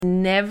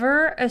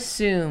Never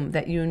assume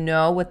that you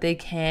know what they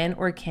can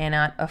or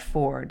cannot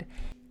afford.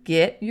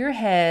 Get your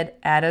head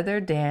out of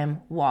their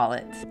damn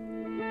wallet.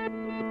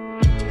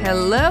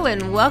 Hello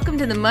and welcome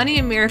to the Money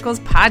and Miracles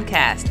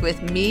podcast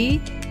with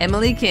me,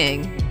 Emily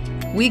King.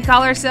 We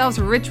call ourselves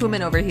rich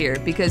women over here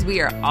because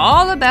we are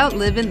all about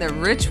living the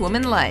rich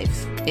woman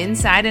life,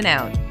 inside and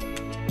out.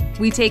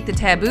 We take the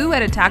taboo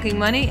out of talking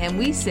money and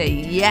we say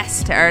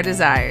yes to our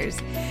desires.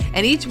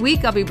 And each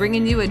week I'll be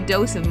bringing you a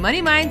dose of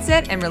money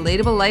mindset and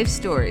relatable life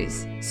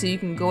stories so you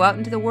can go out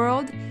into the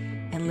world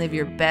and live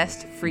your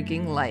best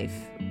freaking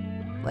life.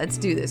 Let's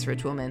do this,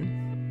 rich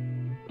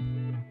woman.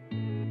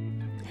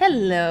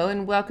 Hello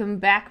and welcome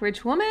back,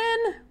 rich woman.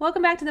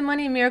 Welcome back to the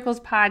Money and Miracles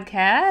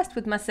podcast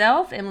with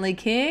myself, Emily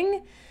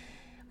King.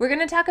 We're going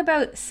to talk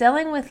about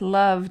selling with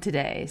love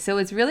today. So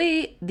it's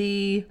really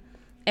the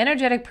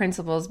energetic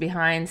principles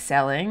behind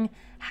selling,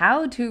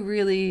 how to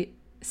really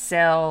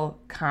sell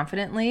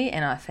confidently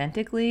and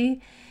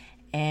authentically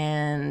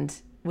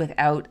and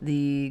without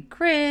the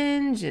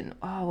cringe and,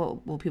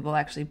 oh, will people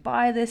actually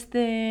buy this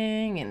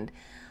thing? And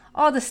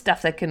all the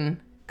stuff that can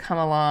come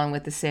along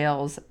with the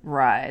sales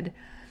ride.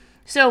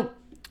 So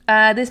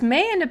this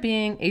may end up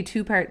being a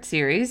 2-part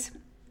series,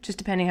 just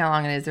depending how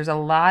long it is. There's a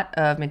lot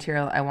of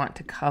material I want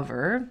to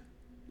cover.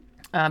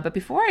 But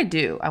before I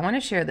do, I want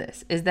to share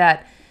this, is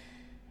that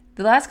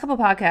the last couple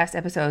podcast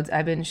episodes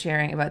I've been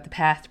sharing about the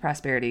path to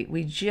prosperity.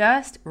 We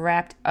just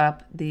wrapped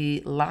up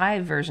the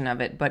live version of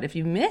it, but if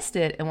you missed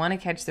it and want to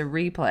catch the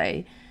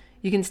replay,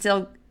 you can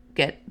still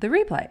get the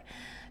replay.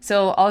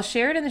 So I'll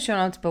share it in the show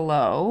notes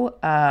below,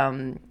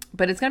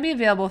 but it's going to be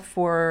available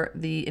for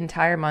the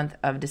entire month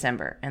of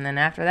December. And then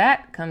after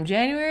that, come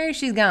January,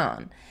 she's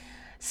gone.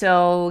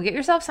 So get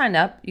yourself signed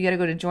up. You got to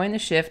go to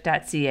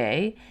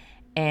jointheshift.ca,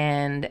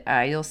 and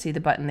you'll see the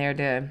button there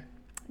to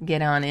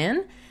get on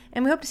in.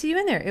 And we hope to see you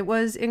in there. It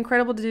was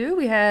incredible to do.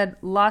 We had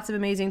lots of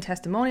amazing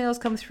testimonials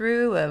come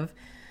through of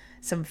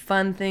some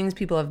fun things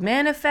people have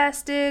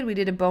manifested. We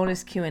did a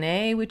bonus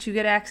Q&A, which you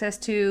get access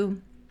to.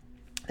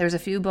 There's a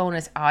few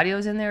bonus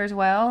audios in there as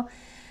well.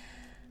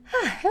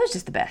 It was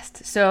just the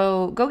best.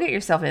 So go get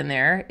yourself in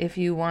there if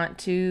you want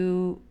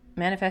to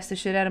manifest the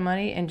shit out of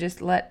money and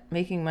just let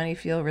making money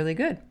feel really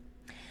good.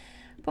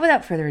 But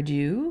without further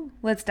ado,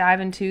 let's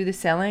dive into the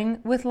Selling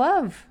with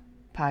Love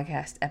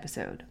podcast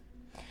episode.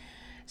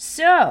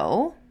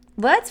 So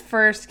let's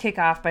first kick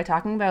off by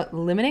talking about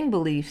limiting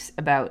beliefs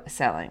about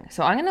selling.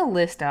 So I'm going to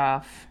list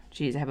off,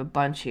 I have a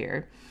bunch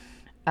here,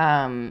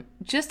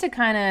 just to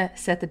kind of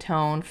set the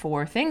tone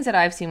for things that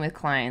I've seen with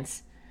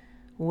clients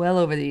well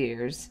over the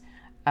years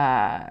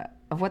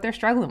of what they're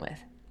struggling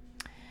with.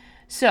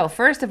 So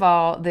first of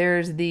all,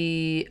 there's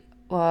the,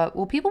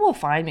 people will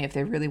find me if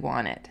they really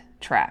want it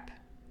trap.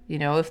 You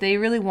know, if they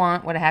really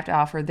want what I have to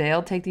offer,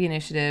 they'll take the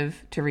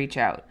initiative to reach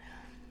out.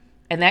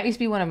 And that used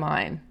to be one of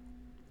mine.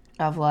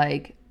 Of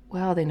like,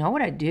 well, they know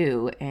what I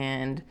do,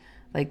 and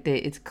like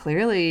it's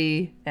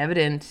clearly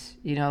evident,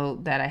 you know,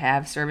 that I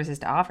have services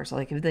to offer. So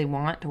like if they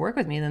want to work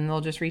with me, then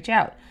they'll just reach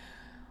out.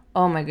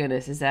 Oh my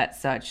goodness, is that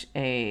such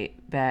a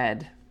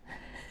bad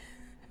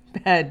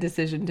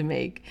decision to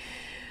make?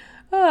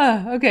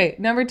 Okay,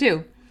 number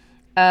 2,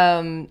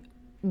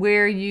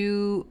 where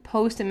you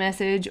post a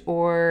message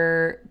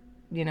or,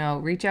 you know,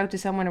 reach out to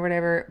someone or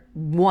whatever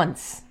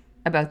once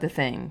about the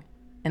thing,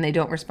 and they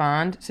don't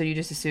respond, so you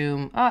just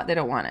assume, they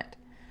don't want it.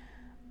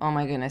 Oh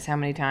my goodness, how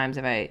many times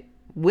have I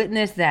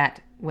witnessed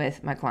that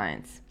with my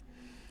clients?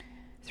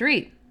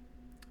 3,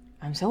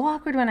 I'm so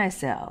awkward when I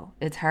sell.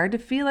 It's hard to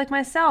feel like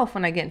myself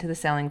when I get into the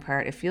selling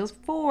part. It feels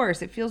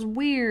forced. It feels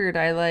weird.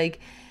 I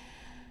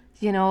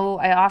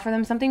offer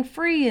them something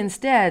free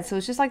instead. So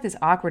it's just like this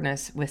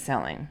awkwardness with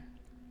selling.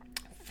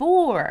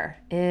 4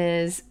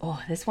 is,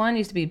 this one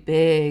used to be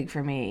big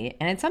for me.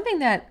 And it's something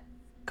that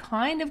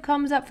kind of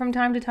comes up from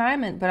time to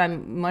time, but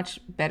I'm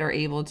much better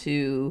able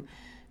to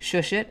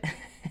shush it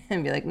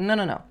and be like,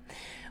 no.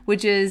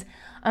 Which is,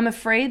 I'm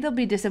afraid they'll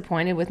be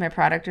disappointed with my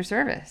product or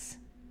service.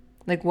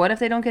 Like, what if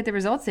they don't get the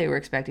results they were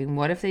expecting?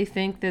 What if they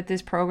think that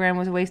this program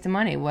was a waste of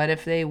money? What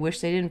if they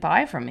wish they didn't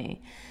buy from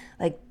me?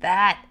 Like,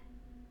 that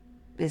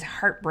is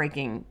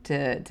heartbreaking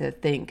to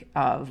think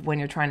of when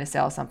you're trying to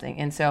sell something.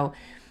 And so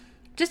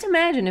just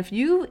imagine if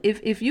you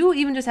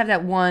even just have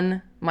that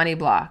one money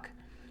block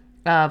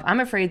of, I'm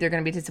afraid they're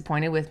going to be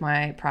disappointed with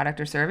my product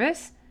or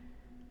service,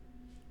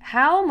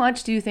 how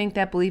much do you think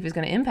that belief is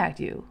going to impact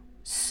you?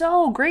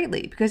 So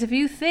greatly. Because if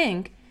you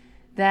think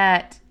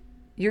that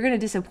you're going to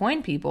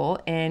disappoint people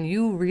and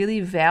you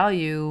really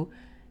value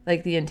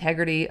like the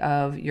integrity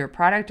of your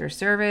product or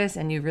service,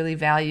 and you really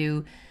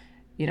value,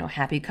 you know,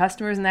 happy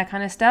customers and that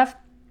kind of stuff,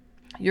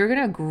 you're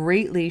going to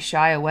greatly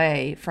shy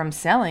away from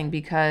selling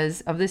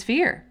because of this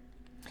fear.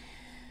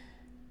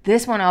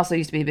 This one also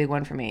used to be a big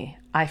one for me.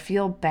 I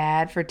feel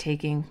bad for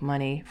taking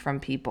money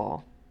from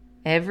people.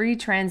 Every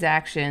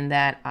transaction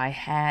that I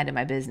had in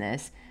my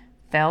business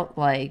felt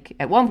like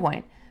I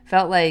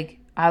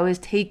was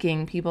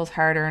taking people's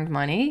hard-earned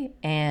money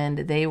and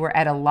they were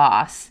at a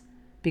loss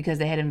because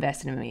they had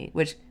invested in me,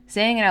 which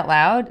saying it out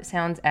loud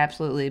sounds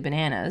absolutely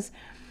bananas.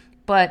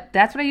 But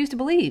that's what I used to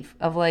believe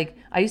of like,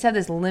 I used to have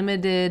this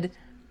limited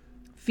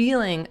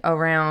feeling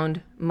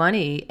around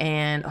money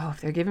and, oh, if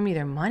they're giving me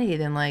their money,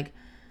 then like,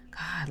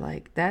 God,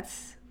 like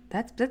that's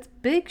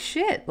big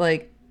shit.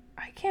 Like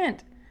I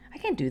can't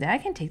do that. I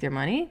can't take their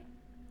money.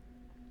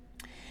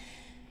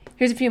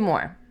 Here's a few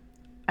more.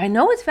 I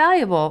know it's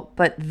valuable,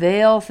 but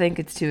they'll think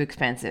it's too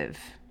expensive,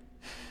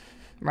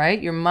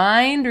 right? Your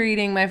mind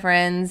reading, my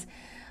friends.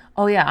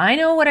 Oh yeah, I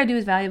know what I do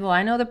is valuable.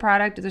 I know the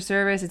product or the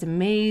service, it's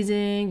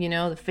amazing. You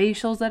know, the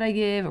facials that I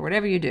give or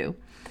whatever you do.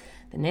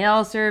 The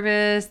nail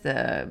service,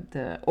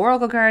 the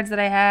Oracle cards that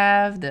I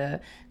have, the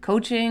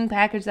coaching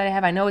package that I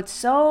have. I know it's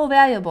so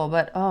valuable,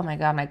 but oh my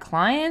God, my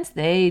clients,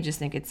 they just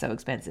think it's so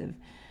expensive.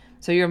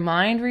 So you're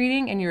mind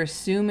reading and you're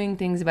assuming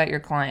things about your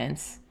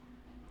clients.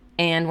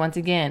 And once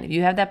again, if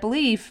you have that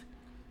belief,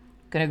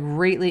 going to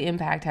greatly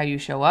impact how you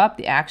show up,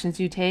 the actions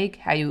you take,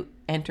 how you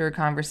enter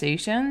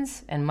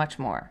conversations, and much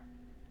more.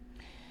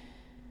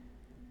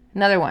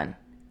 Another one,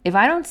 if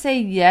I don't say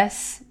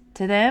yes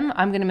to them,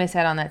 I'm going to miss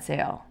out on that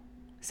sale.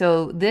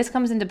 So this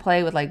comes into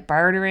play with like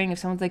bartering. If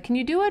someone's like, can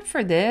you do it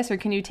for this? Or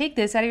can you take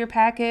this out of your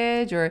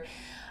package? Or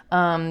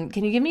can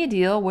you give me a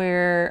deal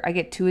where I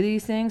get 2 of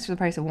these things for the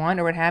price of 1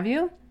 or what have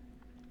you?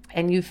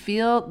 And you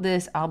feel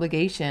this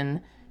obligation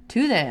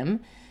to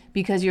them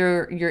because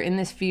you're in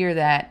this fear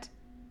that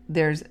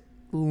there's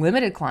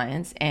limited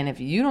clients. And if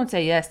you don't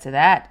say yes to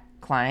that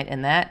client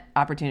and that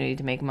opportunity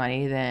to make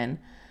money, then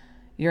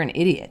you're an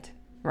idiot,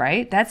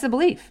 right? That's the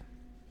belief.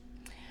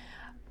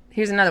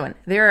 Here's another one.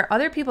 There are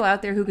other people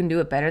out there who can do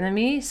it better than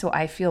me, so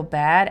I feel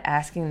bad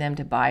asking them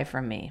to buy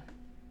from me.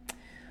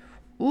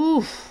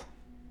 Oof.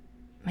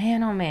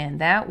 Man, oh man,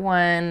 that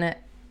one.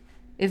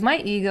 If my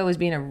ego is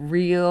being a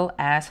real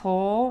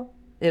asshole,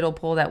 it'll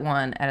pull that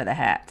one out of the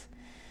hat.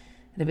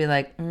 It'll be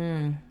like,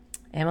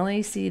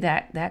 Emily, see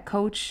that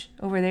coach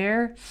over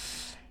there?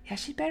 Yeah,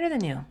 she's better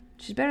than you.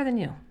 She's better than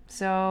you.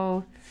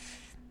 So,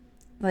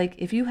 like,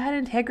 if you had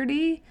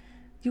integrity,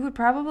 you would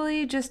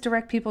probably just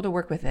direct people to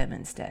work with them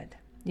instead.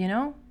 You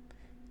know?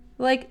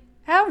 Like,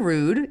 how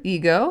rude,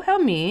 ego, how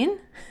mean.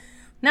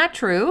 Not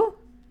true.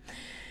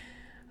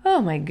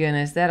 Oh my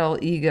goodness, that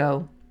old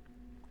ego.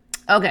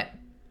 Okay.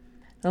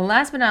 The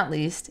last but not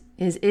least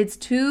is it's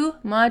too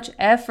much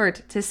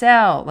effort to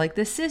sell. Like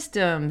the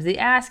systems, the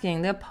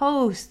asking, the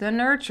posts, the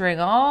nurturing,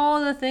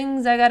 all the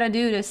things I gotta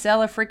do to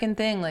sell a freaking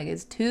thing. Like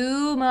it's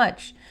too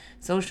much.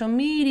 Social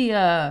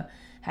media,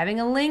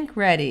 having a link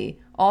ready,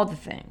 all the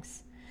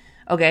things.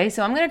 Okay,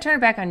 so I'm gonna turn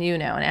it back on you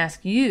now and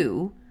ask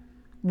you,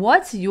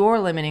 what's your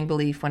limiting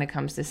belief when it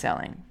comes to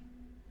selling?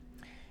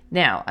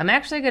 Now, I'm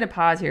actually going to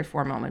pause here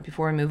for a moment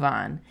before we move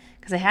on,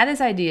 because I had this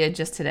idea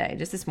just today,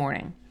 just this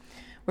morning,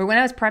 where when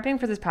I was prepping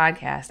for this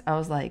podcast, I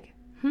was like,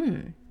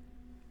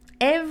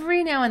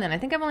 every now and then, I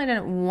think I've only done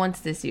it once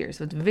this year,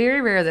 so it's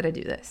very rare that I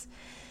do this.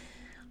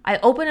 I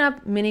open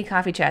up mini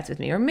coffee chats with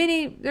me, or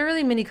they're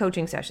really mini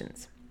coaching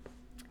sessions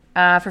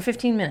for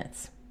 15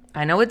 minutes.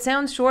 I know it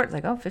sounds short, it's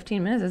like,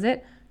 15 minutes, is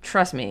it?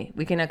 Trust me,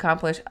 we can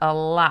accomplish a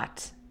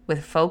lot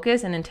with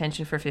focus and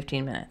intention for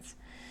 15 minutes.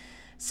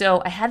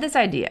 So I had this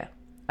idea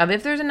of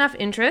if there's enough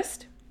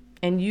interest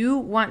and you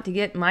want to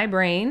get my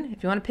brain,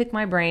 if you want to pick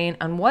my brain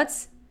on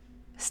what's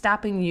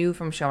stopping you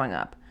from showing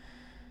up,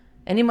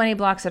 any money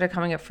blocks that are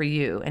coming up for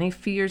you, any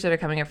fears that are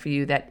coming up for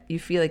you that you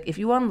feel like if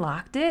you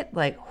unlocked it,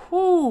 like,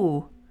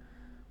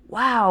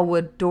 wow,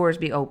 would doors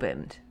be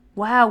opened?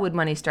 Wow, would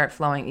money start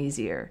flowing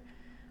easier?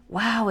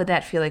 Wow, would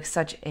that feel like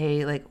such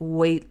a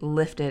weight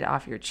lifted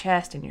off your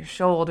chest and your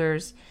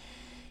shoulders?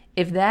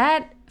 If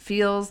that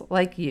feels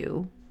like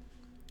you,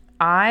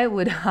 I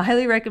would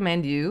highly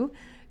recommend you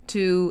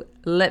to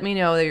let me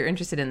know that you're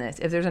interested in this.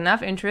 If there's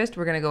enough interest,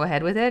 we're going to go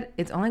ahead with it.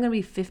 It's only going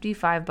to be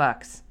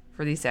 $55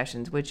 for these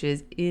sessions, which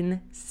is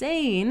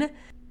insane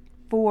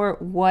for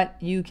what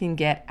you can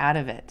get out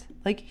of it.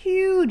 Like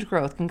huge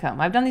growth can come.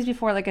 I've done these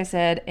before, like I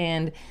said,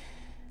 and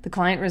the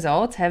client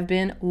results have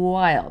been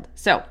wild.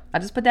 So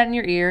I'll just put that in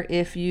your ear.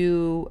 If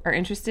you are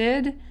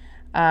interested,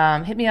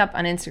 hit me up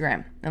on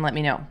Instagram and let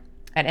me know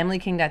at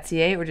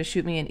emilyking.ca, or just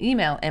shoot me an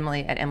email,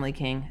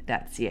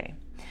 emily@emilyking.ca.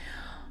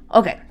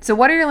 Okay, so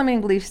what are your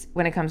limiting beliefs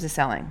when it comes to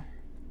selling?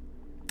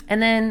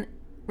 And then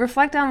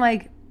reflect on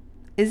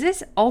is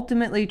this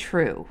ultimately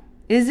true?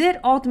 Is it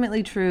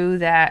ultimately true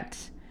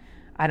that,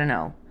 I don't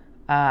know,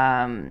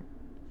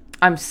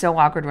 I'm so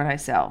awkward when I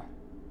sell?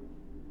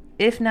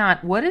 If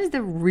not, what is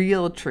the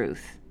real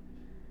truth?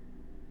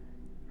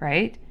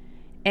 Right?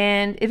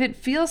 And if it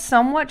feels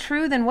somewhat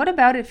true, then what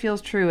about it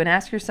feels true? And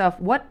ask yourself,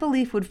 what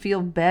belief would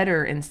feel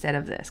better instead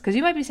of this? Because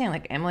you might be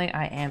saying, Emily,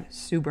 I am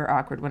super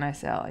awkward when I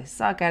sell. I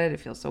suck at it. It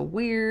feels so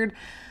weird.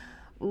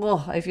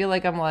 Ugh, I feel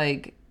like I'm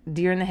like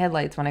deer in the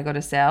headlights when I go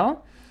to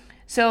sell.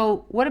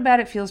 So what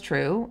about it feels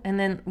true? And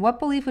then what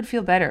belief would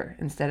feel better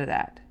instead of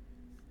that?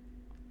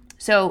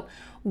 So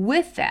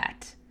with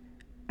that,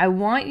 I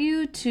want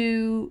you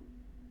to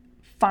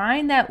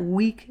find that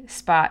weak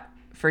spot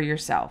for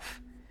yourself.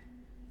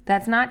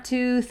 That's not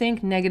to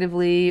think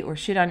negatively or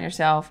shit on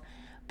yourself,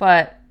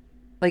 but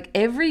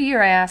every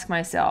year I ask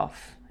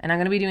myself, And I'm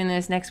going to be doing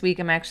this next week.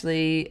 I'm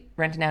actually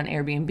renting out an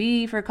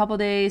Airbnb for a couple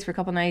days, for a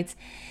couple nights.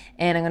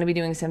 And I'm going to be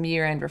doing some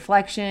year-end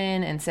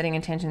reflection and setting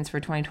intentions for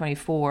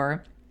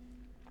 2024.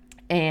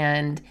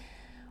 And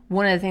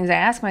one of the things I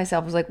ask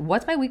myself is like,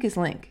 what's my weakest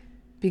link?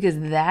 Because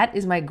that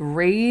is my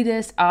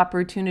greatest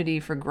opportunity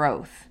for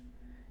growth.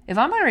 If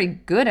I'm already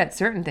good at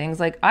certain things,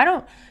 like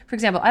for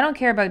example, I don't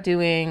care about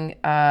doing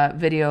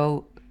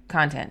video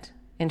content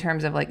in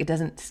terms of like, it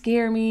doesn't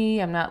scare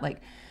me. I'm not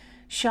like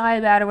shy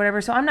about it or whatever.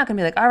 So I'm not going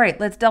to be like, all right,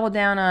 let's double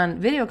down on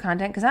video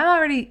content because I'm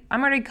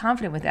already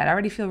confident with that. I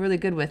already feel really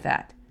good with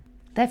that.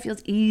 That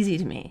feels easy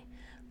to me.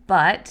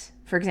 But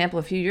for example,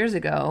 a few years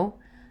ago,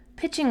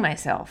 pitching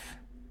myself,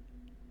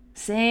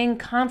 saying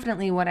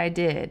confidently what I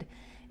did,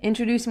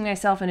 introducing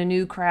myself in a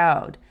new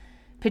crowd,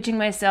 pitching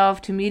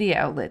myself to media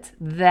outlets,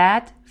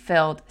 that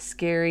felt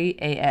scary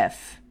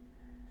AF,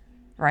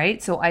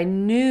 right? So I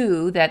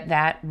knew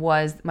that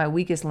was my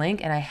weakest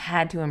link and I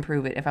had to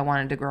improve it if I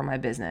wanted to grow my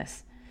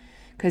business.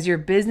 Because your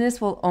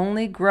business will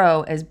only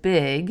grow as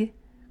big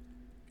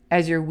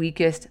as your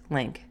weakest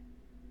link,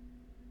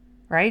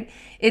 right?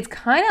 It's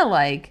kind of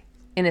like,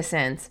 in a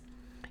sense,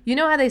 you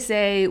know how they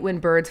say when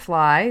birds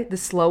fly, the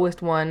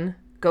slowest one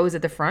goes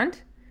at the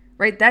front,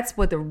 right? That's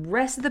what the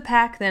rest of the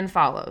pack then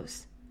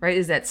follows, right?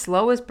 Is that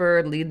slowest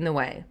bird leading the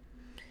way.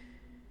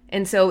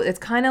 And so it's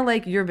kind of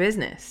like your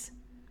business,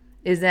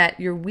 is that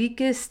your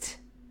weakest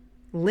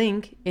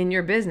link in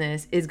your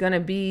business is going to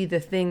be the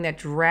thing that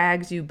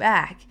drags you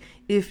back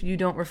if you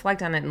don't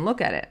reflect on it and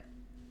look at it.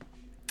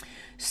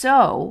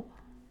 So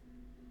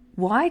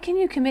why can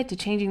you commit to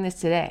changing this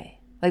today?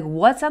 Like,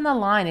 what's on the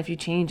line if you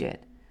change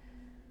it?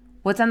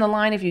 What's on the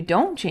line if you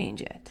don't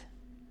change it?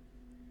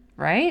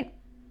 Right?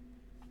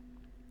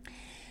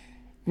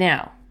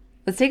 Now,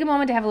 let's take a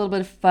moment to have a little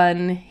bit of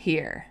fun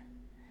here.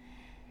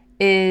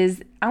 I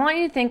want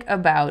you to think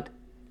about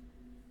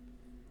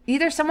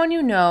either someone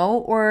you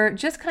know or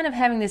just kind of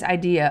having this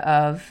idea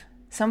of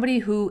somebody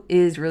who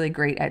is really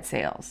great at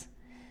sales.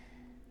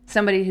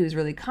 Somebody who's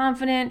really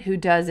confident, who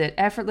does it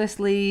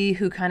effortlessly,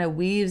 who kind of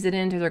weaves it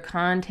into their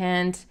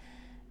content,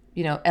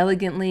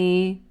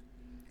 elegantly.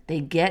 They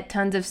get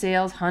tons of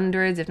sales,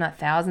 hundreds, if not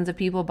thousands of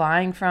people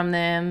buying from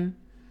them.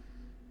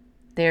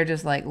 They're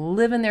just like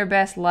living their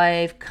best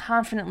life,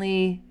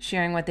 confidently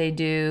sharing what they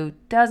do,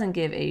 doesn't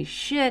give a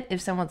shit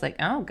if someone's like,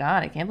 oh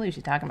God, I can't believe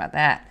she's talking about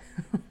that.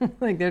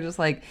 Like, they're just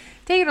like,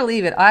 take it or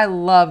leave it. I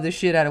love the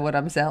shit out of what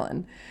I'm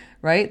selling,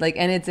 right? Like,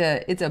 and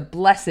it's a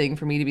blessing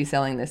for me to be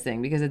selling this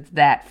thing because it's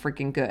that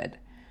freaking good.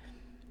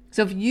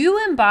 So if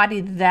you embody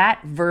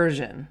that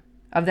version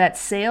of that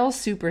sales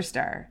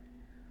superstar,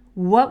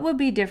 what would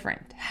be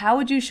different? How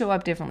would you show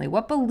up differently?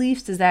 What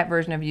beliefs does that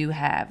version of you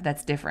have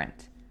that's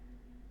different?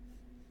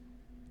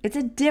 It's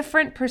a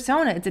different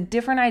persona. It's a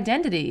different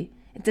identity.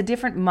 It's a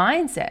different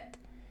mindset.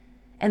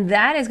 And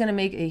that is going to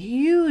make a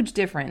huge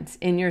difference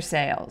in your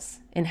sales,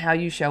 in how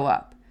you show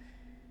up,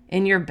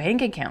 in your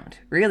bank account,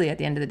 really, at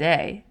the end of the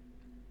day.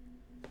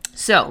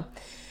 So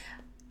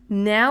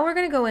now we're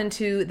going to go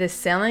into the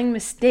selling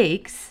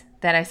mistakes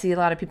that I see a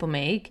lot of people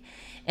make.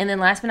 And then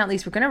last but not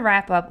least, we're going to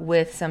wrap up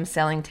with some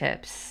selling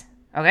tips.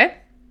 Okay?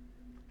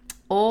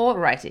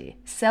 Alrighty.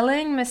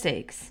 Selling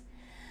mistakes.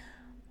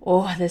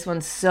 Oh, this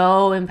one's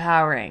so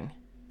empowering.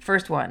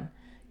 First one,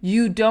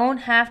 you don't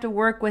have to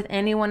work with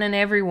anyone and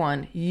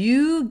everyone.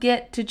 You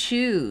get to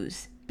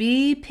choose.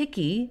 Be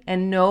picky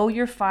and know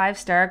your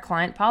 5-star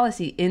client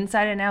policy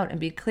inside and out and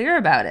be clear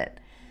about it.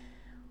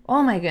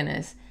 Oh my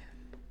goodness.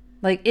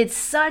 Like, it's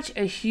such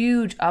a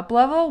huge up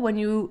level when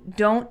you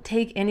don't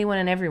take anyone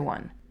and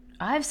everyone.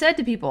 I've said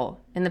to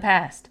people in the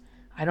past,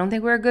 I don't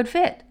think we're a good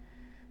fit.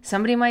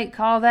 Somebody might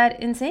call that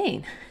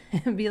insane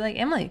and be like,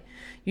 Emily,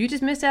 you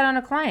just missed out on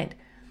a client.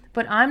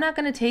 But I'm not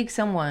going to take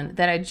someone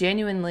that I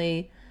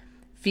genuinely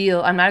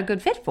feel I'm not a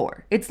good fit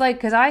for. It's like,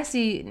 because I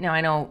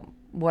know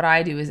what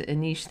I do is a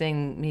niche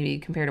thing maybe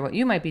compared to what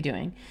you might be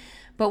doing.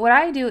 But what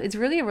I do, it's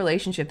really a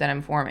relationship that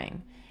I'm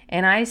forming.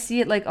 And I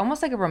see it like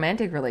almost like a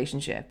romantic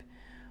relationship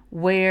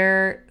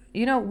where,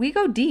 we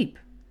go deep.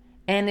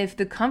 And if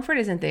the comfort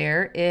isn't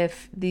there,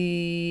 if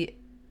the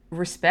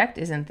respect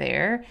isn't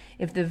there,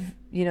 if the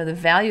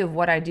value of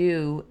what I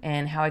do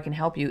and how I can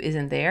help you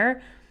isn't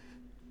there,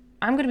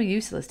 I'm going to be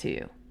useless to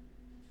you.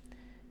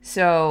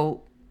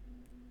 So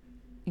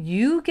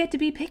you get to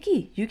be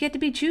picky. You get to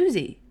be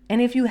choosy.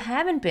 And if you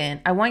haven't been,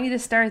 I want you to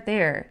start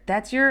there.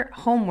 That's your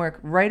homework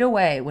right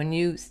away. When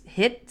you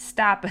hit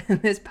stop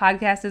and this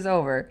podcast is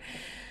over,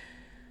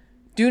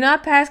 do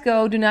not pass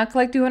go. Do not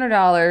collect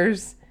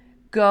 $200.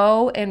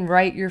 Go and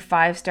write your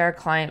 5-star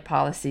client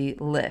policy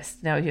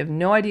list. Now, if you have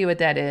no idea what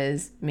that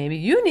is, maybe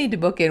you need to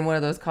book in one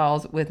of those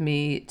calls with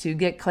me to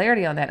get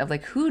clarity on that of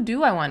like, who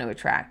do I want to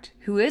attract?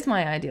 Who is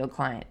my ideal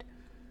client?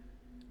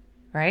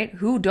 Right?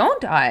 Who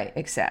don't I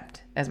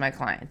accept as my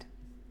client?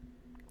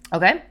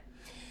 Okay?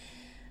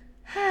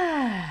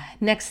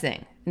 Next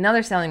thing,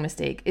 another selling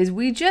mistake is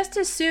we just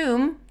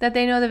assume that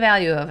they know the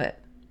value of it.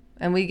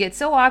 And we get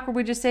so awkward,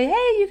 we just say,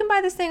 hey, you can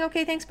buy this thing.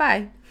 Okay, thanks,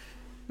 bye.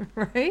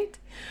 Right?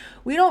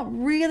 We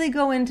don't really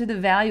go into the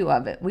value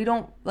of it. We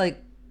don't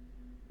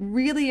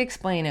really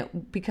explain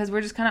it, because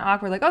we're just kind of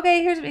awkward. Like,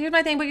 okay, here's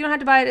my thing, but you don't have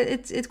to buy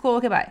it. It's cool.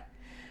 Okay, bye.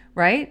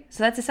 Right?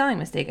 So that's a selling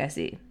mistake I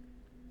see.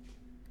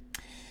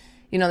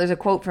 There's a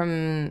quote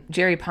from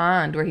Jerry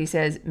Pond where he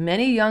says,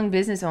 many young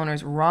business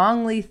owners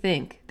wrongly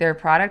think their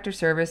product or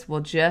service will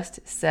just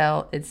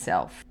sell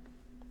itself.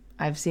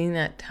 I've seen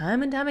that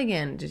time and time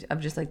again.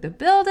 Just like, they'll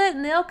build it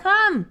and they'll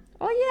come.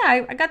 Oh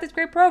yeah, I got this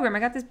great program. I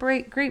got this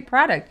great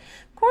product.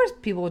 Of course,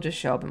 people will just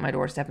show up at my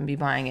doorstep and be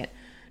buying it.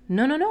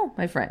 No,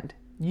 my friend.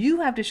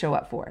 You have to show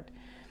up for it.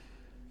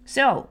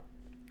 So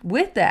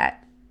with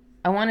that,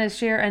 I want to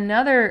share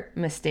another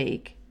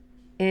mistake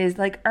is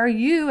like, are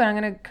you, and I'm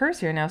going to curse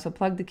here now, so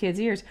plug the kids'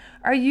 ears.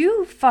 Are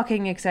you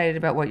fucking excited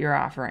about what you're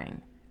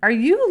offering? Are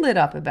you lit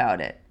up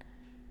about it?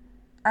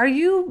 Are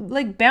you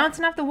like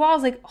bouncing off the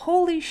walls like,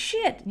 holy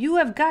shit, you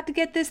have got to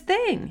get this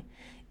thing?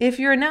 If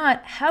you're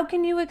not, how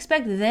can you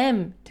expect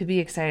them to be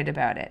excited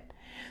about it?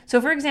 So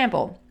for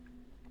example,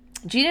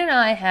 Gina and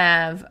I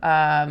have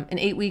an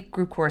 8-week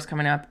group course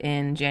coming up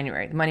in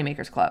January, the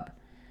Moneymakers Club.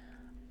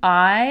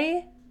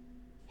 I,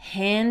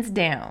 hands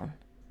down,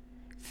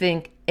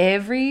 think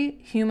every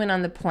human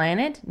on the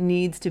planet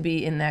needs to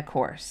be in that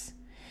course,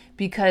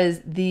 because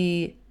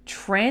the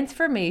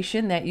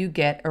transformation that you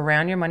get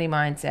around your money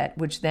mindset,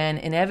 which then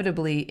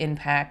inevitably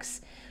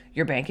impacts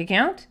your bank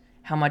account,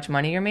 how much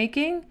money you're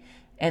making,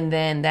 and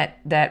then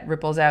that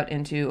ripples out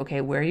into,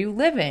 okay, where are you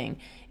living,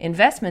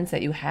 investments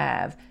that you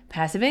have,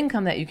 passive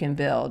income that you can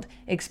build,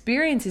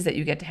 experiences that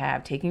you get to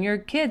have, taking your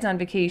kids on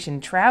vacation,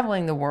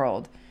 traveling the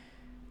world,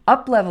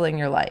 up-leveling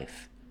your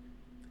life.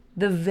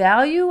 The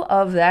value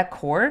of that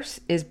course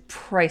is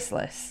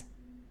priceless.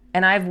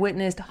 And I've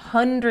witnessed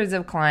hundreds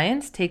of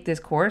clients take this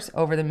course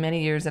over the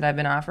many years that I've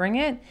been offering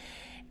it.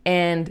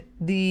 And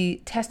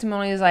the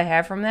testimonials I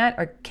have from that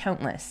are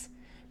countless.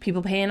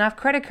 People paying off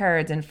credit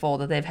cards in full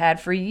that they've had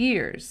for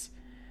years,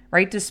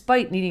 right?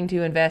 Despite needing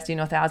to invest,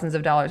 thousands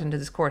of dollars into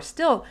this course,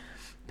 still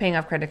paying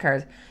off credit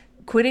cards,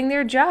 quitting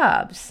their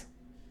jobs,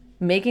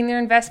 making their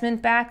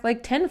investment back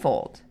like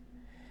tenfold.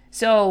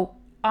 So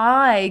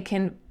I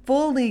can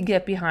fully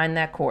get behind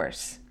that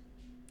course.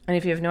 And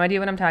if you have no idea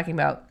what I'm talking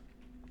about,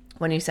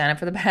 when you sign up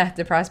for the Path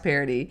to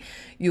Prosperity,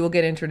 you will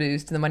get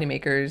introduced to the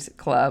Moneymakers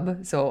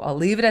Club. So I'll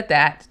leave it at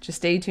that. Just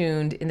stay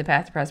tuned in the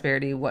Path to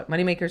Prosperity, what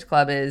Moneymakers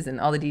Club is and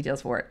all the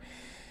details for it.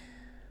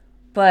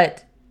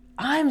 But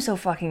I'm so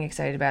fucking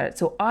excited about it,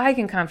 so I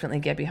can confidently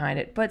get behind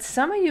it. But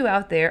some of you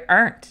out there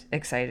aren't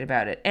excited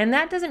about it. And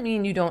that doesn't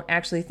mean you don't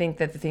actually think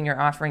that the thing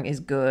you're offering is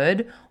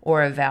good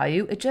or of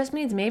value. It just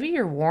means maybe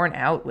you're worn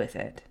out with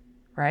it,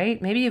 right?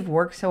 Maybe you've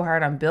worked so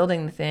hard on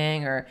building the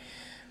thing, or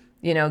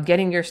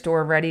getting your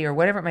store ready, or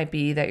whatever it might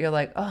be, that you're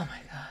like, oh my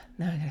God,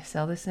 now I gotta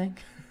sell this thing,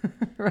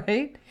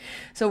 right?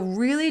 So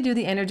really do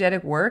the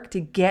energetic work to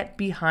get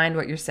behind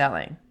what you're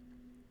selling.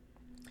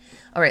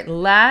 All right,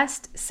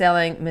 last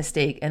selling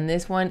mistake, and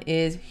this one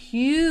is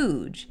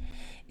huge,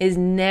 is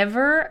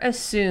never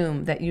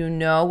assume that you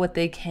know what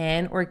they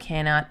can or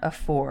cannot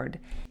afford.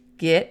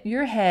 Get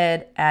your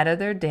head out of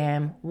their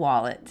damn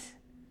wallet.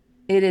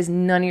 It is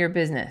none of your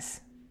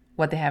business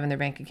what they have in their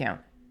bank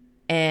account.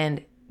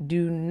 And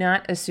do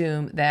not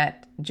assume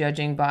that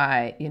judging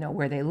by,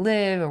 where they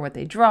live or what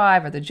they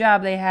drive or the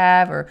job they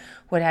have or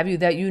what have you,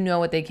 that you know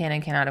what they can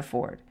and cannot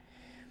afford.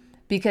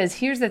 Because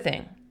here's the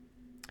thing.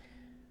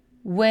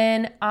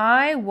 When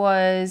I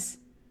was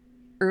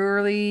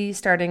early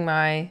starting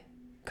my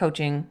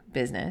coaching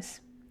business,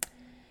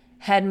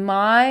 had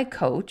my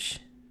coach,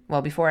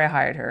 well, before I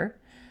hired her,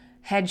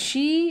 had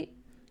she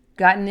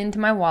gotten into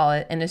my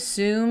wallet and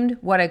assumed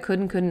what I could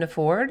and couldn't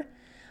afford,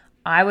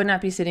 I would not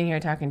be sitting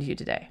here talking to you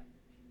today.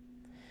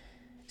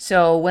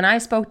 So when I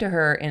spoke to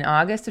her in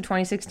August of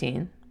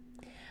 2016,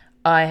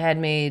 I had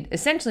made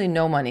essentially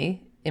no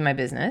money in my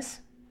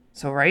business.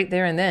 So right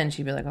there and then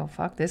she'd be like, oh,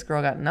 fuck, this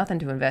girl got nothing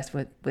to invest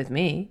with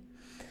me.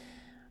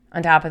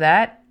 On top of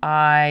that,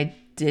 I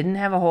didn't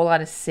have a whole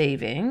lot of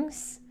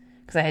savings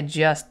because I had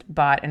just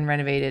bought and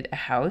renovated a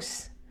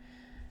house.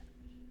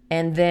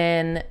 And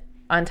then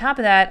on top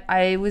of that,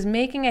 I was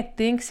making, I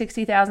think,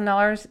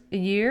 $60,000 a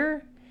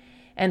year.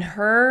 And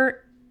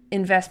her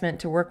investment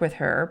to work with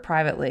her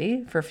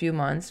privately for a few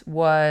months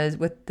was,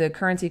 with the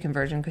currency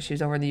conversion, because she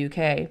was over in the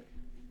UK,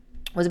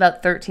 was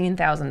about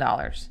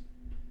 $13,000.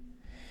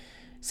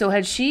 So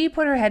had she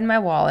put her head in my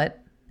wallet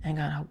and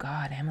gone, oh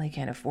God, Emily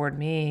can't afford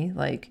me.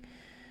 Like,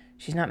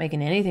 she's not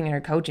making anything in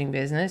her coaching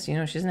business. She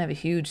doesn't have a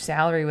huge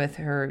salary with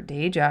her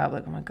day job.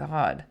 Like, oh my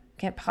God,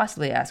 can't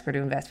possibly ask her to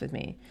invest with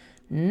me.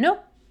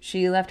 Nope.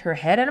 She left her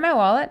head out of my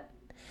wallet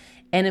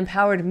and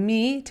empowered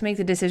me to make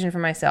the decision for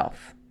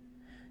myself.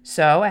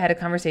 So I had a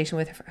conversation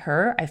with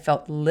her. I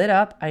felt lit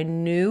up. I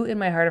knew in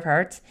my heart of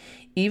hearts,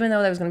 even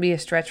though that was going to be a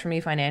stretch for me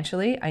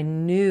financially, I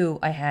knew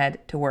I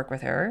had to work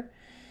with her.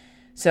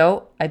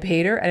 So I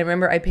paid her. I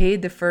remember I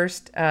paid the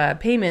first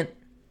payment,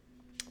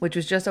 which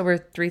was just over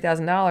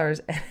 $3,000.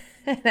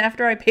 And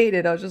after I paid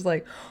it, I was just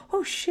like,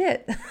 oh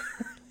shit.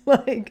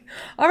 Like,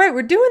 all right,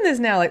 we're doing this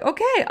now. Like,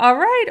 okay, all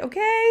right,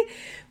 okay.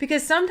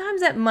 Because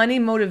sometimes that money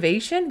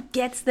motivation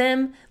gets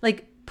them,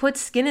 like, puts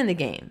skin in the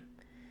game.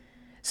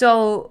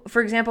 So,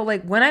 for example,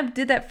 like when I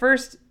did that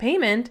first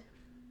payment,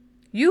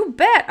 you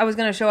bet I was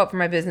going to show up for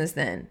my business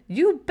then.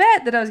 You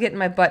bet that I was getting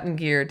my butt in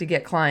gear to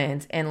get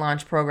clients and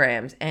launch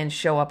programs and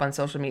show up on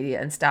social media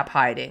and stop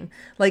hiding.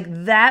 Like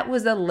that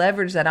was the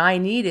leverage that I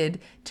needed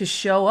to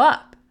show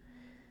up.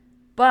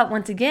 But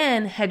once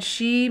again, had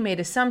she made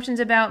assumptions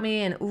about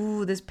me and,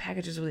 ooh, this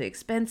package is really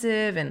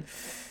expensive and,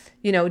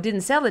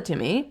 didn't sell it to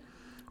me,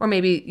 or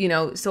maybe,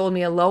 sold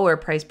me a lower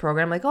price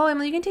program, like, oh,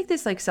 Emily, you can take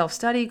this like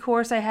self-study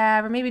course I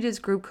have, or maybe this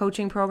group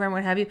coaching program,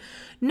 what have you.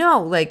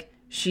 No, like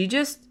she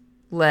just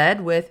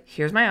led with,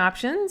 here's my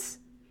options.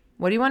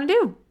 What do you want to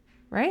do?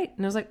 Right?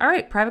 And I was like, all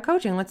right, private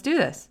coaching, let's do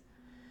this.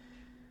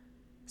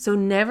 So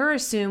never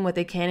assume what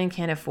they can and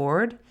can't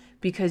afford,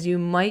 because you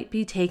might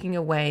be taking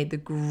away the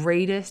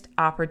greatest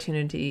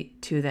opportunity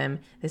to them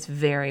this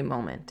very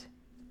moment.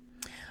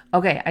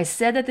 Okay, I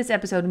said that this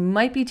episode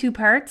might be 2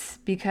 parts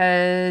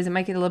because it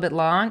might get a little bit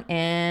long,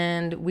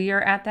 and we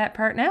are at that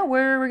part now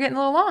where we're getting a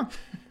little long.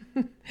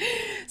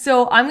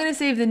 So I'm going to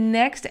save the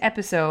next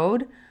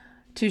episode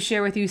to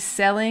share with you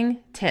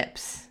selling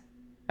tips.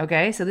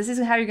 Okay, so this is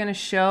how you're going to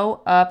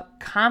show up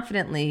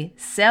confidently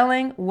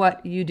selling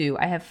what you do.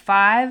 I have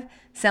 5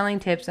 selling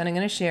tips that I'm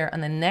going to share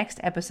on the next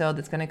episode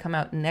that's going to come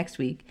out next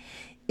week.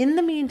 In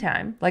the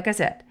meantime, like I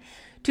said,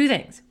 2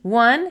 things.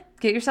 1,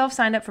 get yourself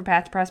signed up for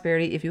Path to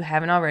Prosperity if you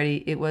haven't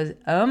already. It was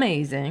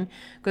amazing.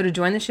 Go to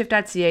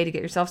jointheshift.ca to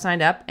get yourself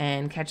signed up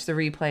and catch the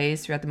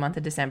replays throughout the month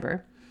of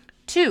December.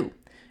 2,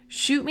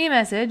 shoot me a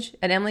message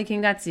at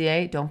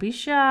emilyking.ca. Don't be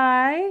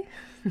shy.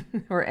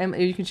 Or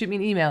you can shoot me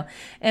an email,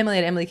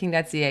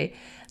 emily@emilyking.ca.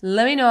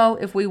 Let me know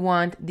if we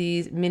want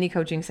these mini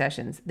coaching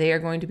sessions. They are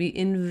going to be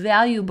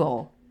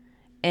invaluable.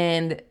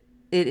 And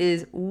it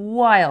is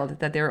wild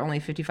that they're only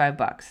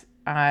 $55.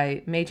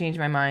 I may change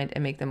my mind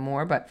and make them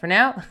more, but for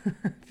now,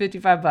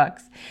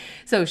 $55.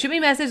 So shoot me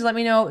a message. Let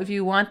me know if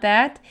you want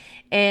that.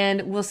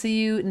 And we'll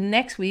see you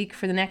next week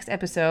for the next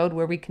episode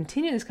where we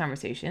continue this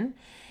conversation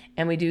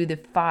and we do the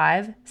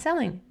 5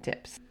 selling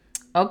tips.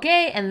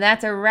 Okay, and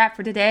that's a wrap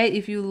for today.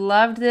 If you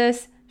loved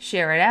this,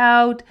 share it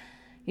out,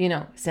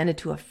 send it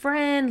to a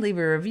friend, leave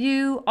a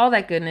review, all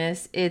that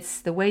goodness.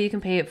 It's the way you can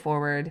pay it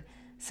forward.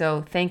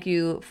 So thank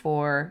you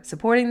for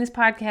supporting this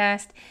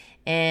podcast,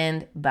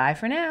 and bye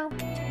for now.